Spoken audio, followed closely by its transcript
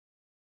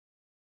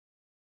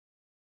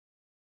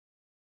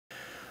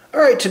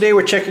Alright, today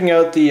we're checking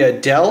out the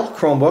Dell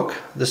Chromebook.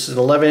 This is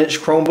an 11-inch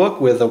Chromebook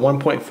with a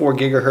 1.4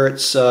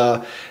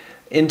 gigahertz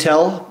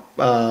Intel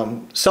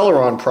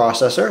Celeron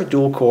processor,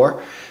 dual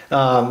core.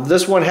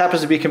 This one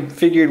happens to be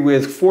configured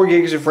with 4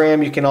 gigs of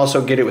RAM. You can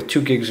also get it with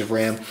 2 gigs of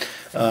RAM.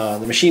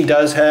 The machine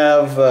does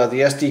have the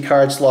SD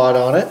card slot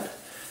on it.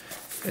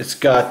 It's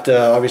got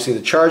obviously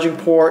the charging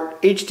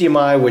port,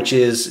 HDMI, which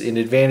is an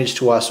advantage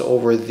to us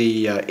over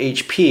the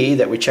HP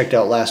that we checked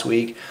out last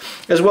week,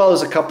 as well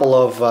as a couple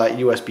of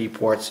USB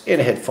ports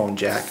and a headphone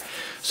jack.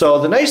 So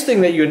the nice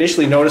thing that you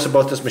initially notice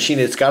about this machine,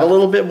 it's got a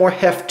little bit more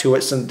heft to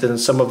it than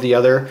some of the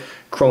other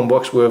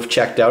Chromebooks we've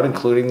checked out,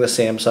 including the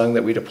Samsung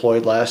that we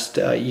deployed last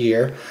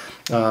year.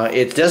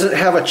 It doesn't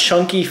have a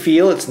chunky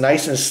feel. It's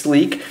nice and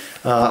sleek,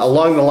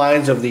 along the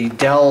lines of the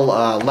Dell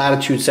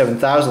Latitude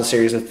 7000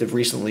 series that they've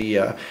recently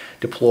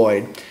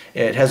deployed.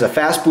 It has a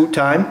fast boot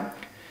time.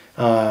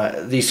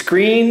 The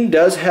screen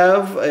does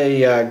have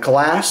a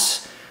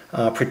glass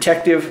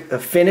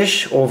protective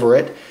finish over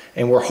it,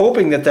 and we're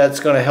hoping that that's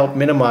going to help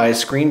minimize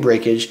screen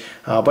breakage,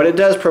 but it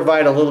does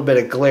provide a little bit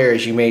of glare,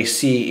 as you may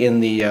see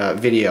in the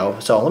video.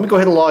 So let me go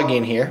ahead and log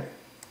in here.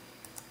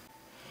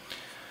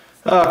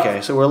 Okay,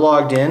 so we're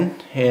logged in,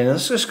 and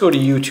let's just go to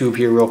YouTube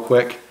here real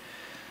quick,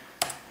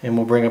 and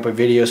we'll bring up a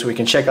video so we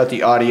can check out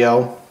the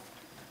audio.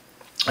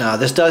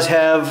 This does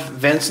have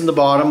vents in the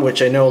bottom,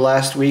 which I know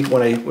last week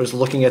when I was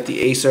looking at the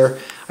Acer,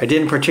 I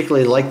didn't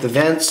particularly like the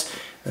vents,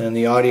 and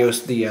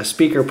the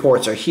speaker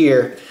ports are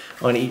here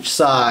on each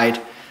side.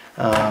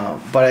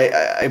 But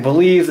I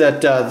believe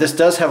that this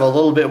does have a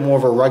little bit more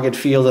of a rugged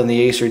feel than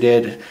the Acer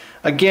did.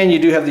 Again, you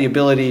do have the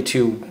ability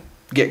to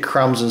get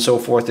crumbs and so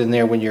forth in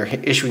there when you're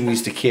issuing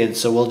these to kids,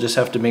 so we'll just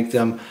have to make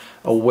them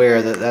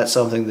aware that that's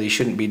something they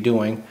shouldn't be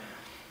doing.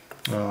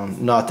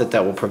 Not that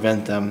that will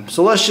prevent them.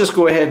 So let's just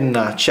go ahead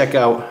and check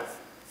out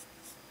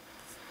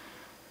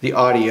the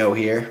audio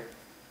here.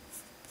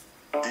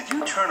 Did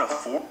you turn a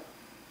 4?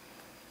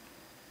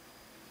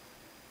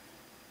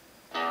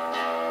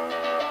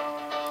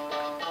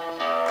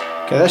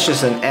 Okay, that's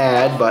just an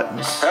ad, but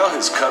How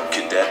has Cub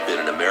Cadet been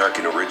an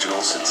American original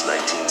since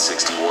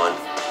 1961?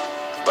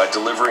 By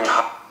delivering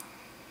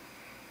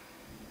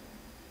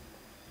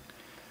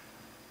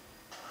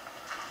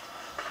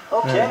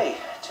Okay,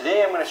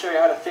 today I'm going to show you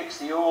how to fix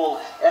the old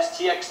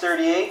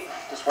STX38.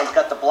 This one's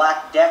got the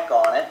black deck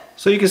on it.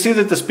 so you can see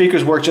that the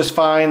speakers work just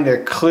fine.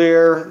 They're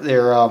clear.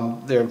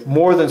 They're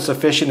more than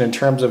sufficient in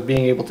terms of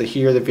being able to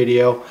hear the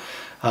video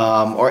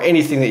or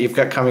anything that you've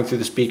got coming through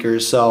the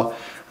speakers. So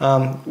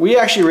we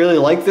actually really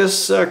like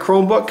this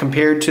Chromebook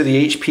compared to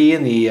the HP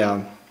and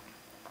the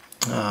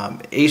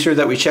Acer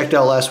that we checked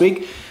out last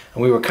week.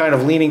 And we were kind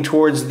of leaning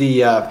towards the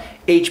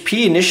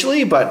HP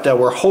initially, but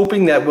we're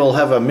hoping that we'll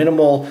have a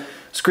minimal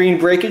screen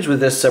breakage with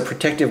this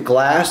protective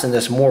glass and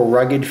this more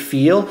rugged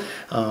feel.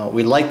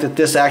 We like that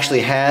this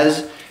actually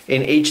has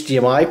an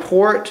HDMI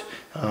port.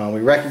 We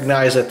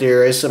recognize that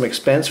there is some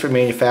expense for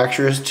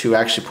manufacturers to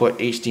actually put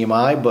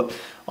HDMI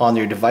on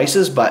their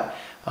devices, but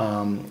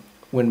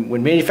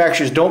when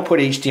manufacturers don't put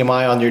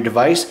HDMI on their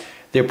device,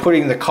 they're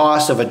putting the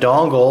cost of a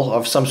dongle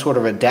of some sort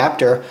of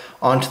adapter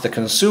onto the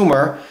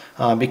consumer,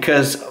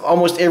 because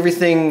almost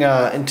everything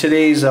in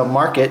today's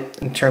market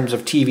in terms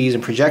of TVs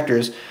and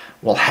projectors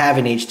will have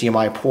an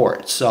HDMI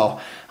port.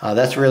 So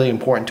that's really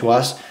important to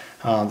us.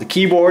 The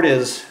keyboard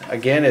is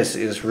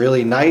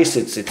really nice.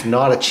 It's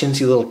not a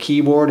chintzy little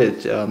keyboard.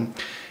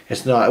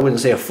 It's not, I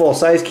wouldn't say a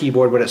full-size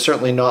keyboard, but it's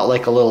certainly not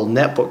like a little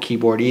netbook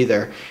keyboard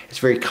either. It's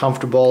very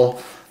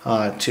comfortable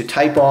to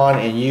type on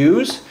and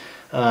use.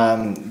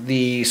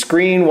 The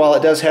screen, while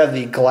it does have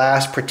the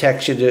glass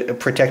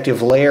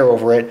protective layer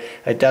over it,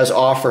 it does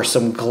offer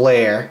some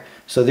glare.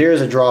 So there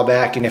is a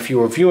drawback, and if you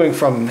were viewing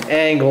from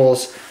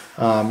angles,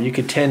 you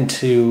could tend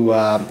to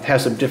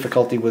have some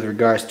difficulty with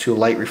regards to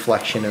light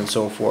reflection and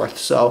so forth.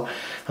 So,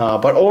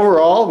 but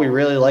overall, we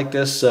really like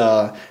this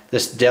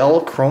this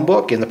Dell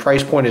Chromebook, and the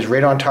price point is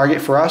right on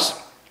target for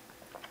us.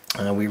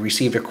 We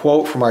received a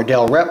quote from our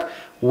Dell rep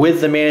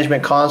with the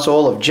management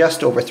console of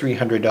just over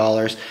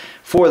 $300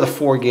 for the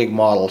 4 gig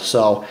model.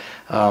 So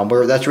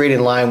that's right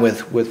in line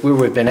with where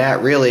we've been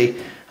at, really.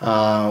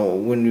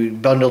 When we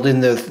bundled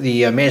in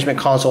the management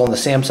console and the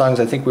Samsungs,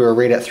 I think we were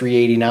right at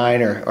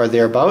 $389 or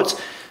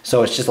thereabouts.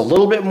 So it's just a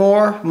little bit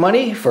more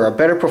money for a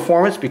better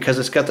performance because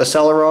it's got the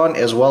Celeron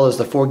as well as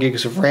the 4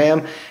 gigs of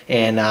RAM,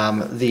 and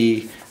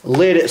the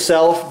lid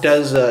itself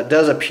does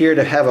appear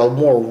to have a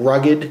more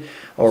rugged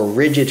or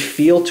rigid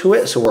feel to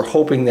it. So we're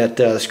hoping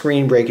that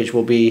screen breakage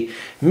will be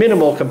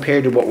minimal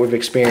compared to what we've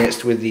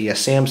experienced with the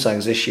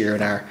Samsungs this year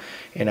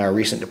in our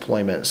recent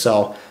deployment.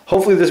 So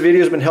hopefully this video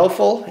has been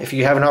helpful. If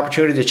you have an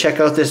opportunity to check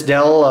out this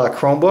Dell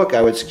Chromebook,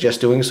 I would suggest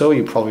doing so.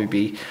 You'd probably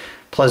be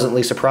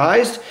pleasantly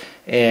surprised.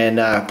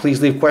 And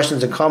please leave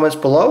questions and comments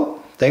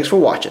below. Thanks for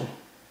watching.